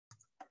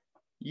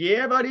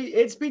Yeah, buddy,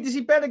 it's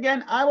PTC Pet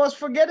again. I was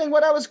forgetting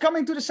what I was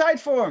coming to the site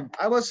for.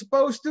 I was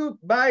supposed to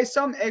buy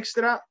some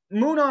extra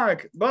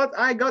MOONARCH, but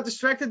I got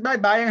distracted by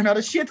buying another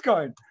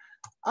shitcoin.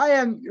 I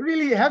am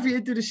really heavy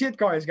into the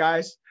shitcoins,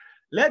 guys.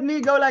 Let me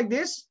go like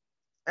this.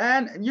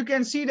 And you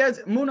can see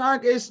that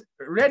MOONARCH is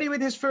ready with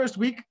his first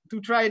week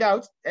to try it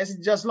out as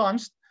it just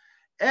launched.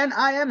 And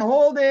I am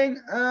holding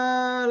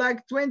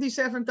like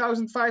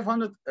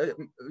 27,500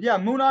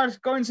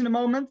 MOONARCH coins in the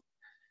moment.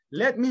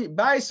 Let me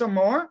buy some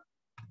more.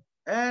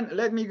 And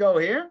let me go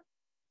here.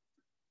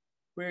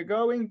 We're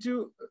going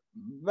to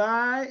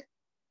buy,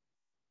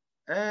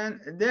 and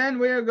then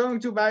we're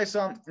going to buy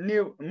some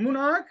new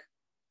MOONARCH.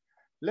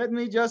 Let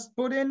me just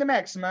put in the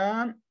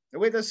maximum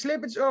with a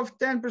slippage of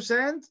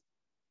 10%.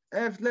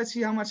 Let's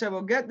see how much I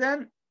will get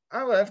then.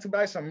 I will have to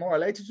buy some more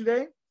later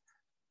today.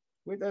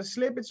 With a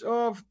slippage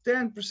of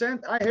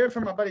 10%, I heard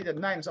from my buddy that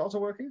 9 is also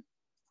working.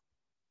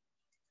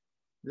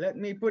 Let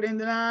me put in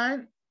the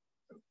 9.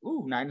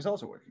 Ooh, 9 is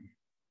also working.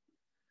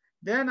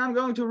 Then I'm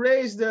going to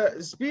raise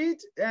the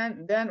speed,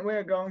 and then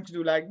we're going to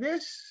do like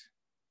this.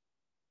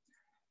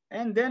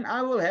 And then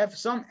I will have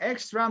some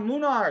extra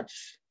MOONARCH.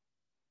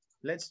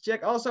 Let's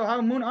check also how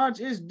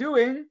MOONARCH is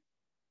doing.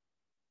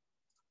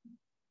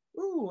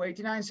 Ooh,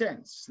 89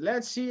 cents.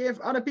 Let's see if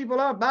other people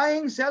are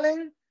buying,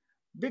 selling,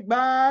 big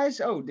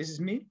buys. Oh, this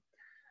is me.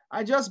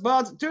 I just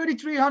bought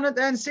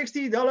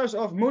 $3,360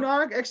 of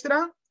MOONARCH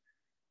extra.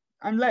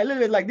 I'm a little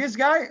bit like this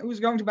guy who's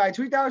going to buy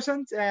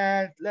 3,000.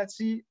 And let's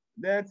see.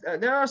 That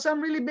there are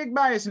some really big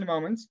buyers in the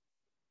moment,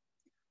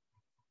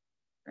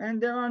 and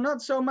there are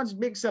not so much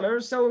big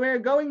sellers, so we're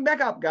going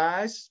back up,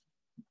 guys.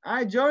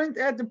 I joined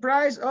at the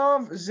price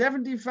of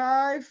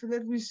 75.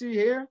 Let me see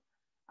here.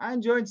 I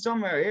joined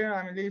somewhere here,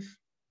 I believe.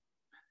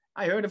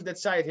 I heard of that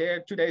site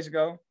here 2 days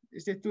ago.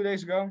 Is it 2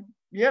 days ago?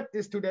 Yep,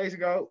 it's 2 days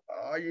ago.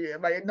 Oh yeah,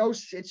 my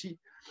nose itchy.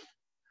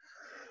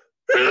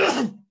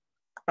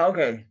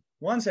 Okay,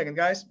 1 second,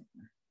 guys.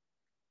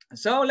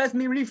 So let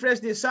me refresh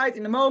this site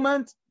in a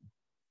moment.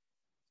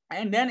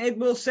 And then it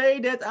will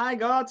say that I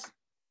got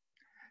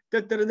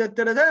let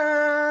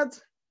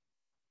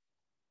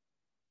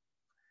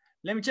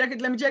me check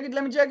it. Check it.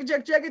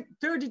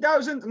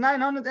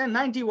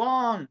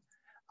 30,991.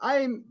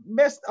 I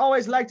best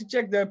always like to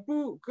check the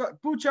poo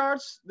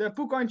charts, the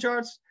poo coin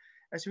charts,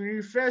 as we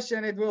refresh,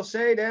 and it will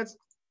say that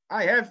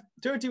I have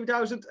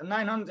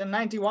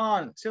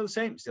 30,991. Still the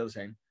same.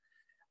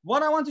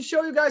 What I want to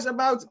show you guys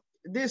about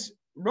this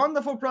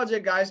wonderful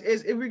project, guys,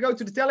 is if we go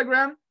to the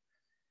Telegram,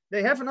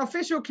 they have an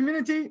official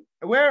community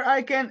where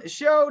I can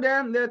show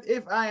them that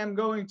if I am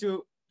going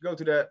to go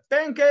to the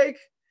pancake,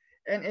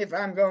 and if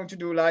I'm going to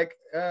do like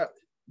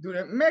do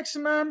the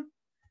maximum,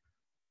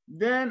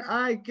 then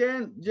I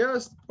can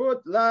just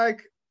put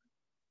like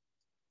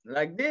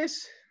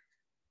this.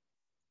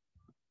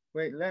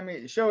 Wait, let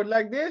me show it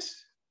like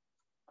this.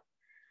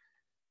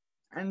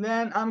 And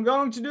then I'm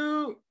going to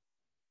do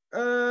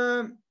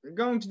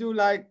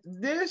like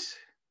this.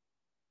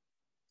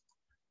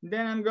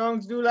 Then I'm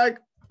going to do like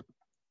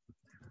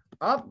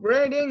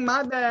upgrading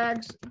my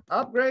bags,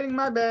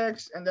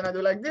 and then I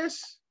do like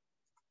this,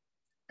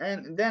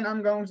 and then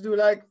I'm going to do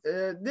like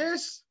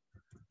this,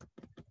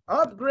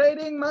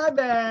 upgrading my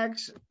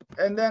bags,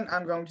 and then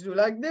I'm going to do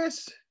like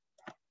this,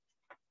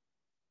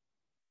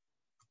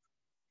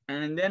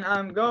 and then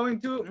I'm going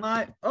to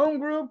my own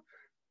group,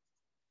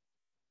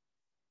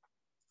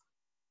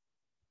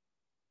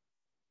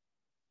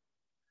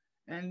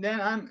 and then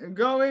I'm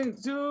going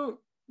to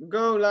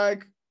go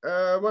like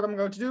what I'm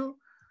going to do.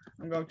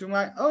 I'm going to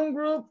my own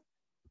group,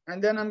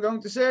 and then I'm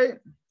going to say,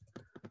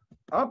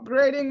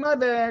 upgrading my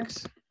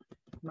bags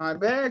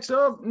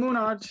of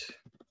MOONARCH,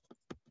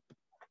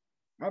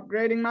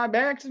 upgrading my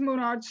bags of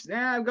MOONARCH.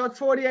 Then I've got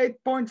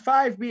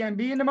 48.5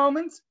 BNB in the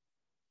moment.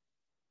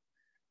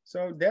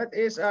 So that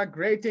is a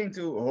great thing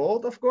to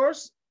hold, of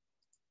course.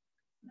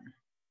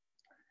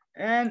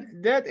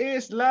 And that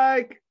is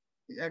like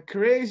a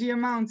crazy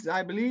amount,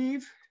 I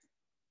believe.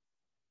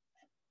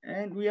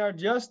 And we are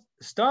just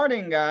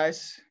starting,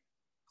 guys.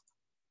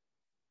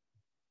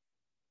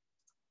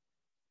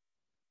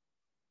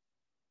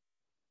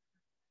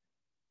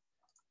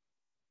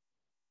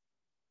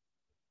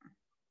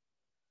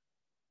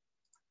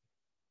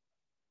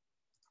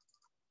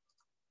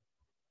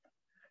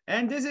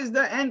 And this is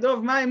the end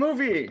of my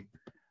movie.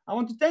 I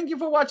want to thank you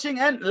for watching,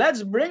 and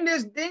let's bring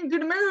this thing to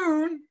the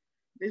moon.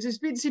 This is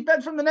PTC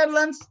Pet from the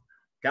Netherlands,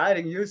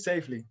 guiding you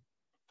safely.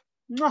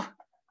 Mwah.